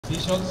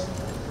allocations.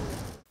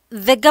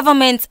 The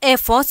government's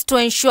efforts to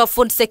ensure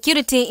food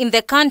security in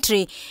the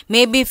country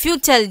may be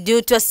futile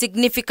due to a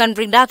significant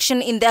reduction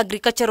in the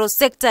agricultural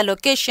sector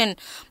allocation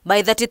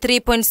by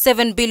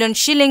 33.7 billion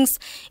shillings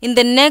in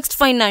the next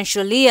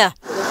financial year.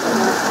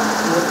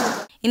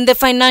 In the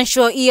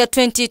financial year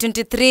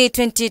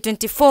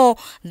 2023-2024,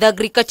 the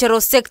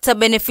agricultural sector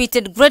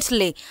benefited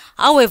greatly.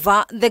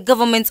 However, the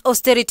government's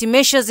austerity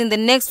measures in the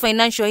next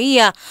financial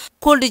year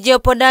could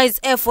jeopardize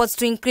efforts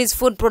to increase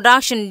food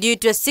production due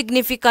to a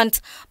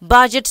significant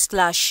budget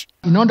slash.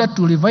 In order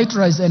to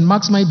revitalize and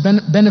maximize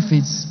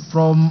benefits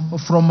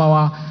from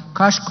our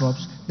cash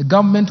crops, the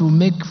government will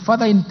make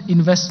further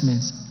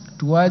investments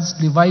towards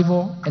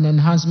revival and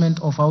enhancement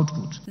of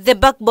output. The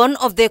backbone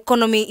of the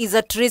economy is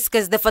at risk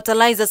as the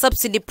fertilizer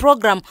subsidy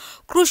program,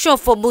 crucial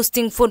for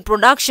boosting food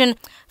production,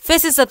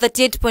 faces a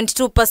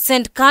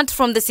 38.2% cut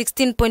from the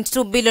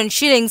 16.2 billion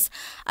shillings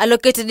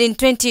allocated in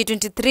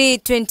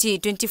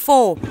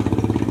 2023-2024.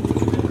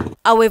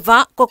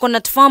 However,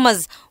 coconut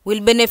farmers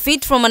will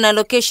benefit from an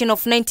allocation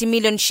of 90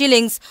 million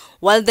shillings,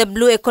 while the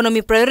blue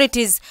economy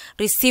priorities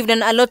received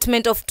an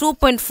allotment of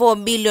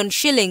 2.4 billion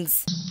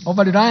shillings.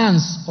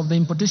 Over-reliance of the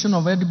importation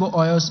of edible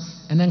oils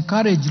and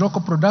encourage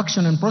local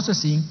production and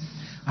processing,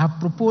 I have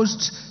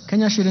proposed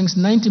Kenya shillings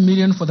 90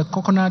 million for the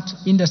coconut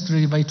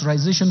industry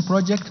revitalization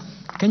project,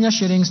 Kenya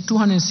shillings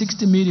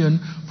 260 million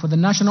for the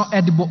National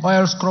Edible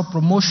Oils Crop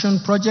Promotion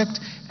Project,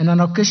 and an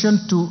allocation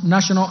to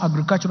National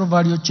Agricultural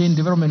Value Chain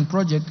Development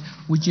Project,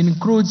 which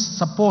includes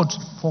support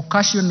for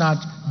cashew nut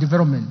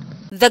development.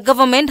 The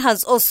government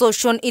has also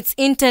shown its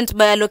intent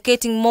by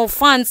allocating more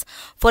funds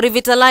for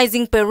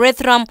revitalizing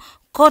pyrethrum,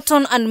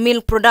 cotton and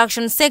milk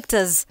production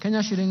sectors.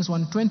 Kenya shillings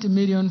 120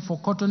 million for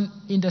cotton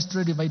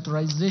industry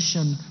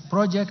revitalization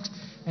project,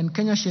 and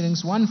Kenya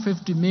shillings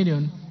 150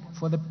 million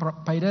for the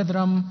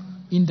pyrethrum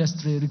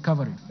industry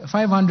recovery.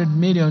 500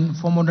 million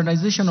for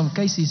modernization of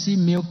KCC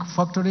milk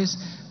factories,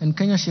 and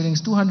Kenya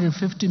shillings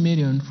 250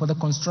 million for the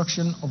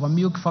construction of a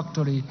milk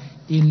factory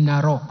in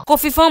Narok.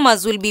 Coffee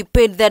farmers will be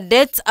paid their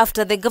debts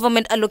after the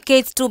government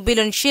allocates 2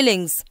 billion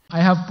shillings. I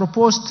have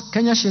proposed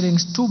Kenya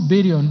shillings 2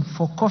 billion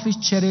for coffee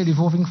cherry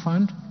revolving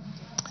fund.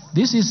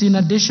 This is in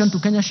addition to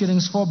Kenya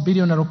shillings 4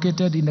 billion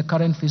allocated in the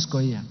current fiscal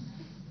year.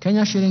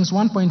 Kenya shillings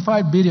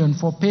 1.5 billion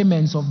for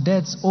payments of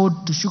debts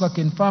owed to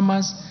sugarcane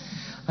farmers,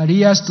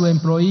 arrears to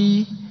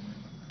employees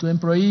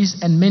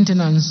and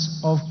maintenance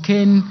of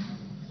cane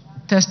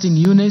testing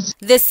units.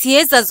 The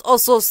CS has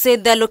also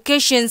said the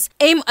allocations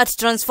aim at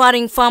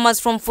transferring farmers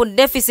from food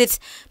deficit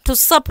to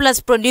surplus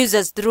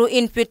producers through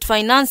input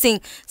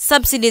financing,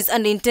 subsidies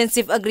and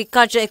intensive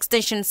agriculture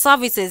extension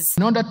services.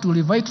 In order to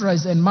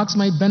revitalize and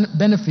maximize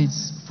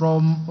benefits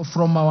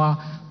from our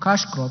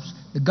cash crops,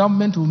 the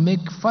government will make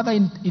further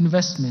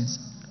investments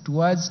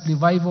towards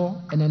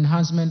revival and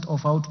enhancement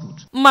of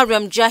output.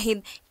 Mariam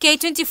Jahid,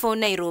 K24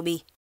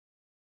 Nairobi.